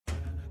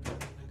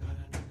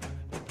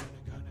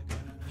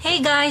Hey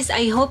guys,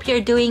 I hope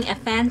you're doing a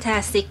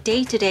fantastic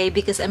day today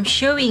because I'm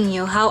showing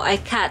you how I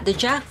cut the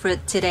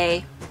jackfruit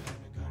today.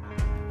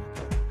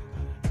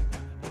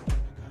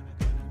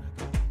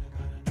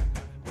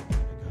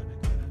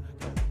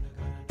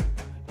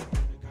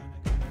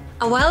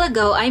 A while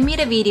ago, I made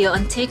a video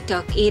on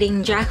TikTok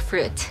eating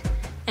jackfruit,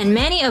 and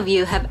many of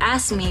you have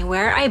asked me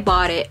where I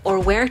bought it or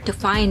where to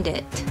find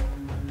it.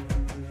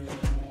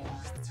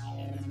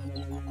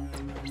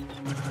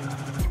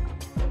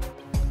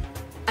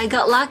 I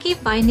got lucky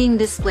finding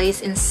this place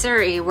in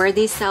Surrey where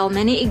they sell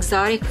many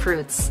exotic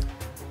fruits,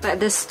 but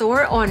the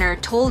store owner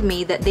told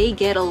me that they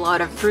get a lot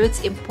of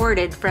fruits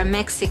imported from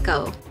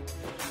Mexico.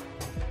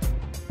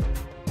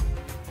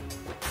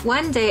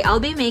 One day I'll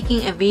be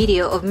making a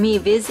video of me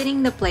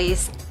visiting the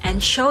place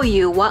and show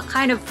you what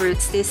kind of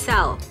fruits they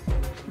sell.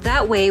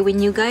 That way, when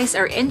you guys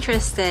are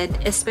interested,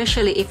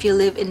 especially if you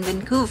live in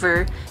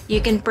Vancouver, you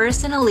can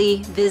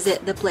personally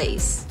visit the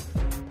place.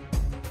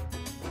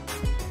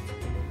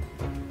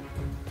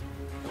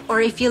 Or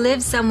if you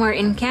live somewhere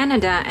in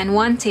Canada and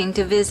wanting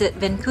to visit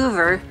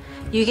Vancouver,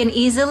 you can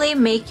easily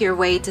make your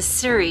way to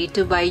Surrey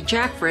to buy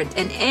jackfruit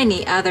and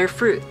any other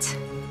fruit.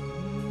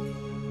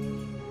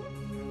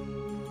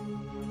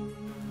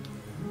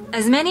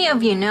 As many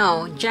of you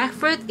know,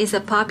 jackfruit is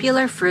a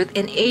popular fruit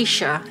in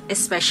Asia,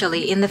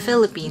 especially in the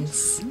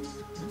Philippines.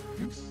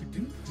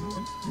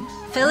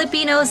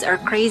 Filipinos are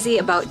crazy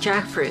about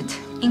jackfruit,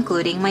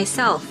 including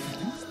myself.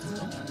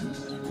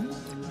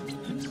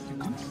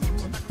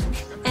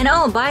 And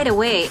oh, by the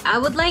way, I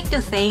would like to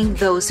thank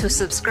those who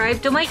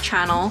subscribe to my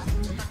channel.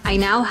 I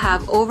now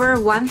have over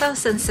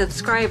 1,000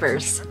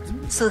 subscribers,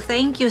 so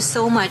thank you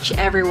so much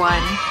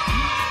everyone.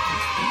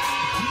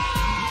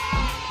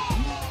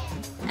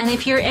 And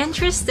if you're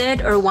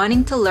interested or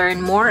wanting to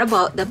learn more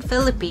about the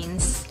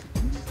Philippines,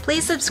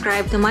 please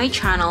subscribe to my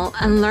channel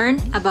and learn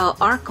about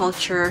our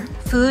culture,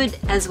 food,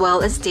 as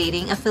well as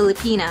dating a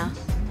Filipina.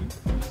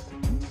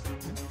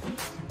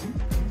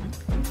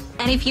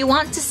 And if you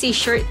want to see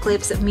short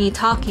clips of me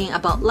talking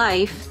about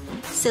life,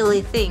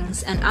 silly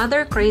things, and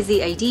other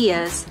crazy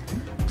ideas,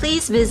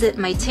 please visit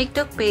my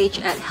TikTok page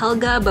at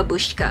Helga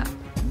Babushka.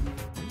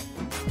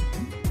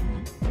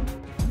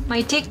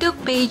 My TikTok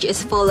page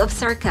is full of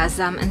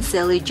sarcasm and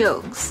silly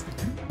jokes.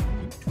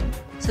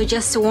 So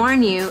just to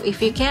warn you,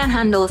 if you can't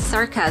handle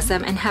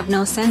sarcasm and have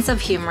no sense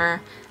of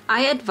humor,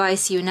 I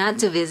advise you not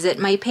to visit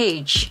my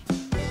page.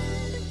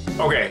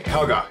 Okay,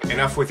 Helga,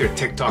 enough with your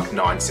TikTok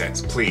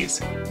nonsense,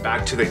 please.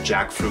 Back to the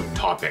jackfruit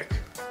topic.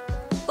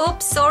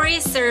 Oops, sorry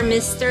sir,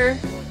 mister.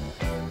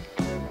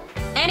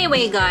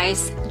 Anyway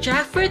guys,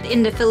 jackfruit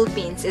in the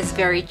Philippines is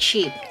very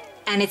cheap,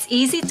 and it's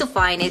easy to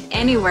find it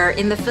anywhere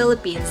in the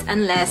Philippines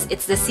unless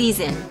it's the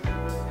season.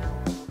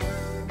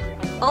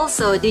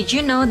 Also, did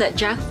you know that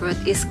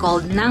jackfruit is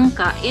called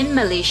nangka in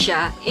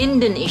Malaysia,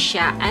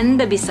 Indonesia, and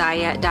the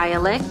Bisaya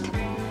dialect?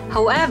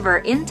 However,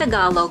 in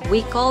Tagalog,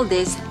 we call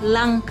this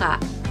langka.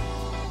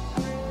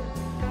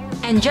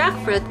 And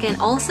jackfruit can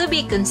also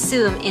be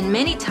consumed in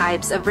many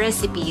types of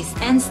recipes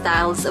and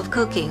styles of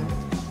cooking.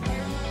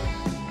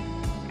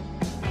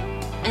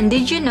 And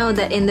did you know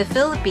that in the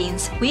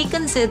Philippines, we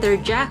consider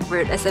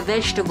jackfruit as a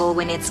vegetable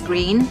when it's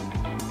green?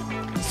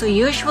 So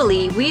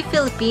usually, we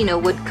Filipino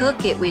would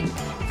cook it with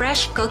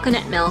fresh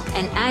coconut milk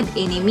and add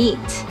any meat.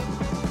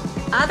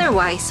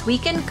 Otherwise, we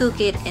can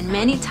cook it in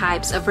many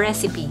types of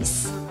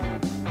recipes.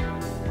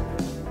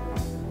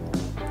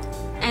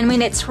 And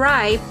when it's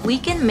ripe, we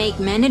can make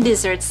many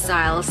dessert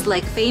styles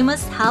like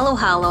famous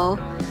halo-halo,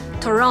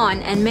 turon,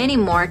 and many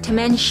more to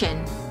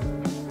mention.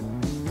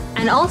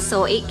 And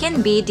also, it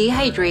can be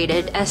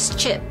dehydrated as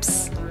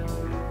chips.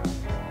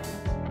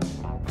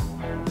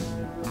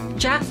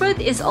 Jackfruit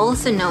is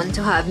also known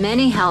to have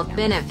many health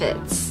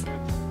benefits.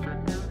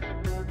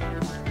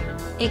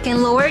 It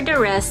can lower the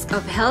risk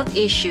of health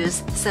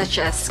issues such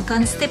as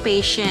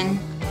constipation,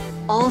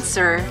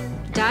 ulcer,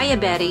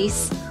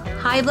 diabetes,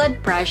 high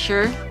blood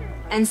pressure,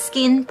 and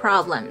skin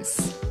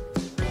problems.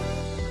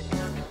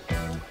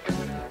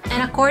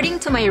 And according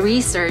to my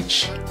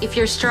research, if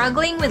you're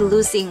struggling with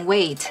losing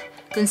weight,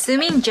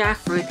 consuming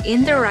jackfruit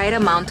in the right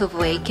amount of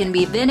weight can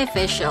be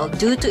beneficial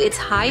due to its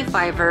high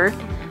fiber,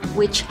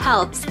 which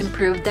helps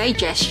improve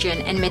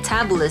digestion and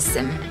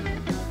metabolism.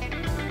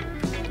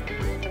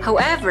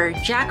 However,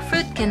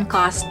 jackfruit can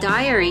cause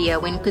diarrhea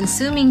when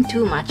consuming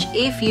too much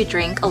if you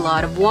drink a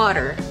lot of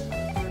water.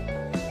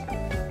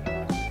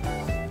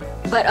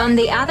 But on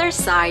the other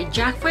side,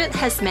 jackfruit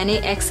has many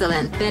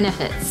excellent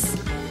benefits.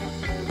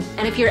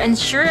 And if you're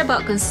unsure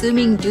about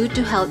consuming due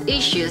to health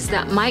issues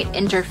that might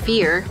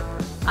interfere,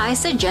 I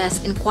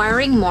suggest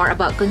inquiring more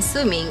about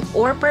consuming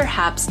or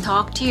perhaps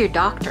talk to your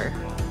doctor.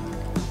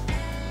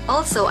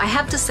 Also, I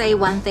have to say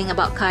one thing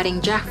about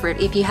cutting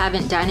jackfruit if you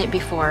haven't done it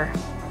before.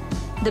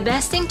 The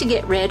best thing to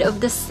get rid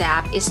of the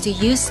sap is to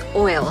use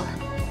oil.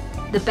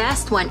 The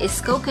best one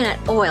is coconut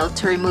oil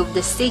to remove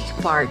the sticky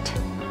part.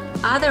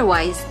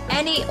 Otherwise,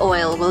 any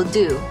oil will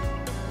do.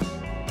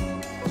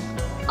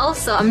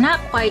 Also, I'm not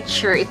quite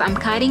sure if I'm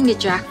cutting the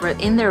jackfruit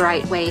in the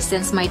right way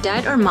since my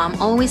dad or mom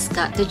always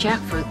cut the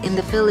jackfruit in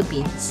the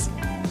Philippines.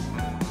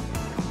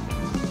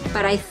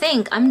 but I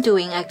think I'm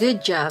doing a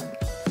good job.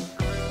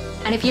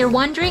 And if you're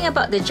wondering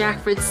about the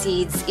jackfruit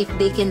seeds, if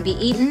they can be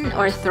eaten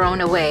or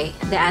thrown away,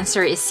 the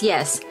answer is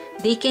yes,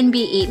 they can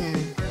be eaten.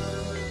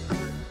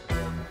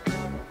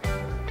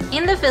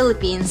 In the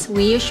Philippines,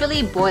 we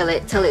usually boil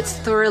it till it's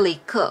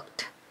thoroughly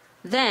cooked.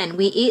 Then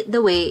we eat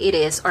the way it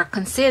is or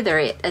consider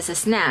it as a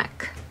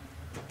snack.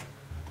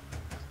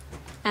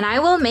 And I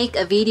will make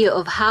a video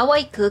of how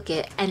I cook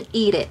it and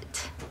eat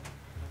it.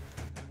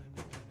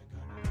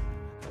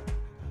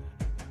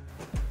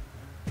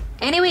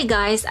 Anyway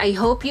guys, I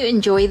hope you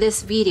enjoy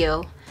this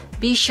video.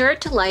 Be sure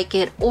to like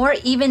it, or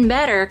even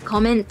better,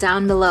 comment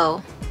down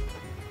below.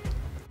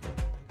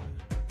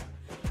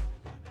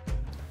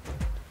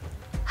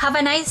 Have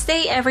a nice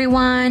day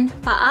everyone.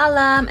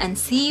 Paalam and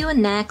see you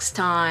next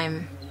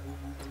time.